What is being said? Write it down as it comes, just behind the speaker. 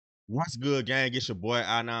What's good, gang? It's your boy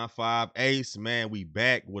I95 Ace. Man, we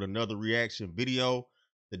back with another reaction video.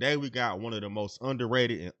 Today we got one of the most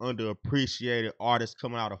underrated and underappreciated artists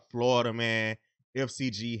coming out of Florida, man.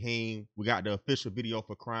 FCG Heem. We got the official video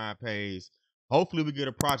for Crime Pays. Hopefully we get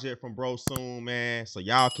a project from bro soon, man. So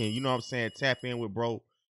y'all can, you know what I'm saying, tap in with bro,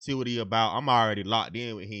 see what he about. I'm already locked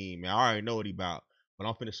in with Heem, man. I already know what he about. But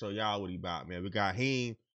I'm finna show y'all what he about, man. We got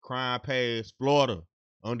Heem, Crime Pays, Florida.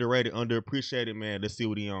 Underrated, underappreciated, man. Let's see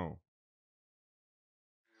what he on.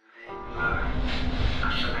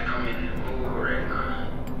 I feel like I'm in the mood right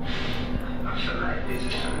now. I feel like this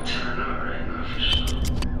is gonna turn up right now for sure.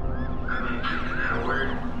 I've been putting that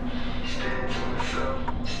work, staying to myself,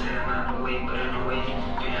 staying out the way, but in the way,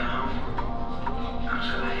 being humble. I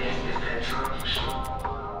feel like it's that time for sure.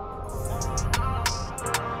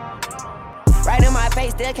 Right in my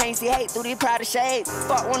face, still can't see hate through these Prada shades.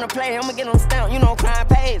 Fuck wanna play, I'ma get on stamp, you know crime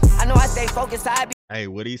pays. I know I stay focused, I be. Hey,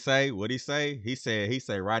 what'd he say? What'd he say? He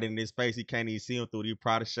said right in his face, he can't even see him through these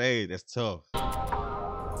Prada shades. That's tough.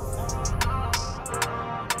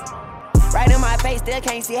 Right in my face, still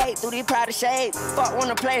can't see hate through these Prada shades. Fuck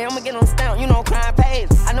wanna play, I'ma get on stamp, you know crime pays.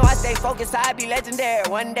 I know I stay focused, I be legendary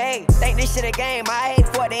one day. Think this shit a game, I hate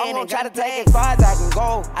for the end and try to take it as far as I can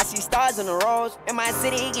go. I see stars on the roads. In my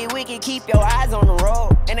city, it get wicked, keep your eyes on the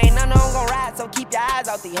road. And ain't nothing I'm gonna ride, so keep your eyes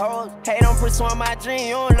out these hoes. Hey, don't pursuing my dream,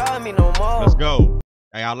 you don't love me no more. Let's go.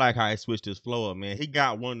 Hey, I like how he switched his flow up, man. He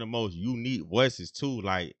got one of the most unique voices too,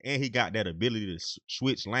 like, and he got that ability to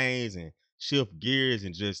switch lanes and shift gears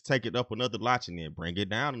and just take it up another notch and then bring it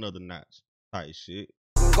down another notch. Type shit.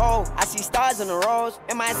 Go. I see stars on the roads.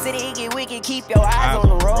 In my city, it get wicked, keep your eyes on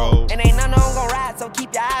the road. And ain't nothing I'm gonna ride, so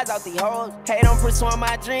keep your eyes out these hoes. Hey, don't pursuing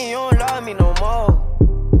my dream, you don't love me no more.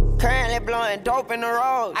 Currently blowing dope in the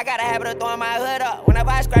road. I got a habit of throwing my hood up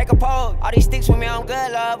whenever I strike a pole. All these sticks with me, I'm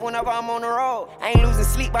good, love, whenever I'm on the road. I ain't losing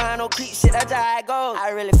sleep behind no creep shit, that's how I go. I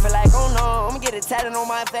really feel like, oh no, I'ma get it tatted on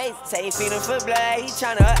my face. Say he feeding for blood, he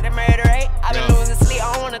tryna up the murder rate. I been losing sleep,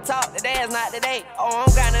 I don't wanna talk, today is not the day. Oh,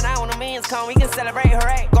 I'm grinding out when the millions come, we can celebrate,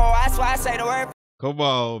 hooray. Go, that's why I say the word. Come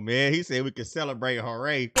on, man. He said we can celebrate,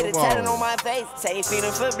 hooray. Come on. Get it tatted on my face. Say he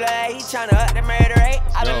feeding for blood. He tryna up the murder rate.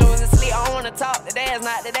 I been losing sleep. I don't wanna talk. Today is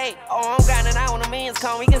not the day. Oh, I'm grinding out when the millions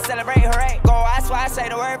come. We can celebrate, hooray. Go, that's why I say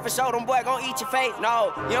the word for sure. Them boy gon' eat your face.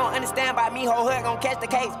 No, you don't understand about me. Whole hood gon' catch the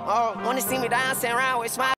case. Oh, wanna see me down, sitting around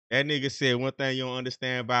with smile. That nigga said one thing you don't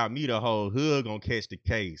understand about me. The whole hood gonna catch the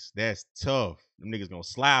case. That's tough. Them niggas gonna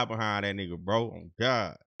slide behind that nigga, bro. On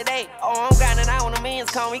God. Today, oh, I'm grinding out when the millions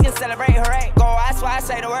come, we can celebrate, hooray. Go, that's why I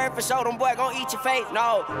say the word for sure, them boy gon' eat your face.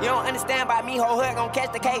 No, you don't understand about me, whole hood gon'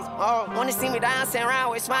 catch the case. Oh, wanna see me down, sitting around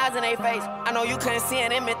with smiles in their face. I know you couldn't see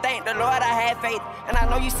it in me, thank the Lord I had faith. And I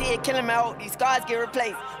know you see it killing me, I hope these scars get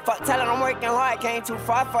replaced. Fuck telling I'm working hard, came too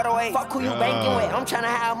far for the way. Fuck who you banking with, I'm trying to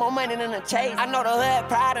have more money than the chase. I know the hood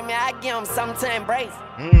proud of me, I give them something to embrace.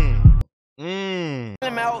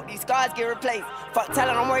 I hope these scars get replaced. Fuck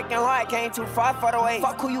telling I'm working hard, came too far for the way.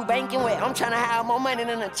 Fuck who you banking with, I'm trying to have more money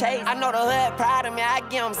than the chase. I know the hood proud of me, I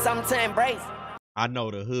give them something to embrace. I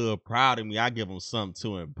know the hood proud of me, I give him something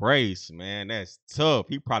to embrace, man. That's tough.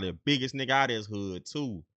 He probably the biggest nigga out of his hood too. You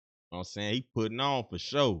know what I'm saying? He putting on for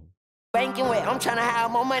sure. Banking with, I'm trying to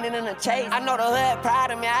have more money than the chase. I know the hood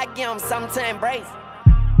proud of me, I give them something to embrace.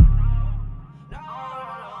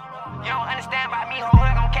 You don't understand about me, whole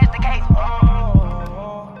hood gon' catch the case.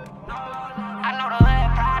 I know the hood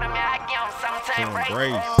proud of me, I give them something to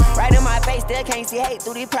embrace. Right in my face, still can't see hate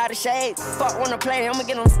through these Prada shades. Fuck wanna play, I'ma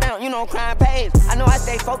get on stamp, you know crime pays. I know I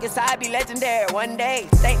stay focused, I be legendary one day.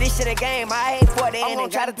 Think this shit a game, I hate for the end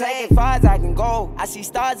and try to take it as far as I can go. I see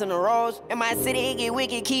stars on the roads. In my city, it get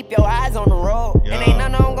wicked, keep your eyes on the road. And ain't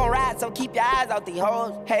nothing I'm gonna ride, so keep your eyes out these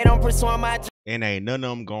hoes. Hey, don't pursuing my dream. And ain't none of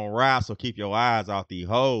them gonna ride, so keep your eyes off these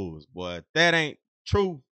hoes. But that ain't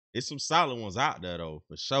true. It's some solid ones out there, though,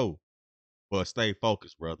 for sure. But stay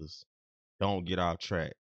focused, brothers. Don't get off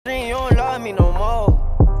track. You don't love me no more.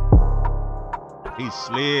 He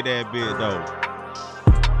slid that bit, though.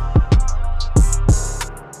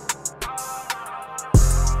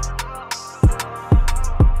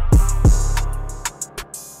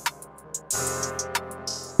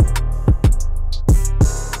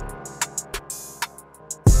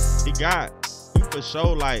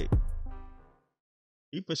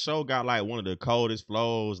 He for sure got like one of the coldest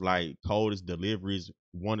flows, like coldest deliveries,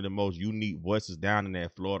 one of the most unique voices down in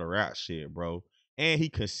that Florida rap shit, bro. And he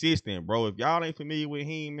consistent, bro. If y'all ain't familiar with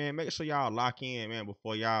him, man, make sure y'all lock in, man,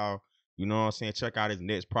 before y'all, you know what I'm saying, check out his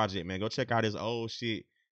next project, man. Go check out his old shit.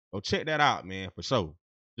 Go check that out, man, for sure.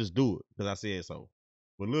 Just do it, because I said so.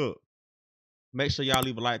 But look, Make sure y'all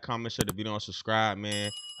leave a like, comment, share the video, and subscribe, man.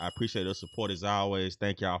 I appreciate the support as always.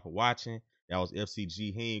 Thank y'all for watching. That was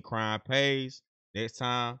FCG Heem Crime Pays. Next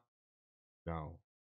time, gone.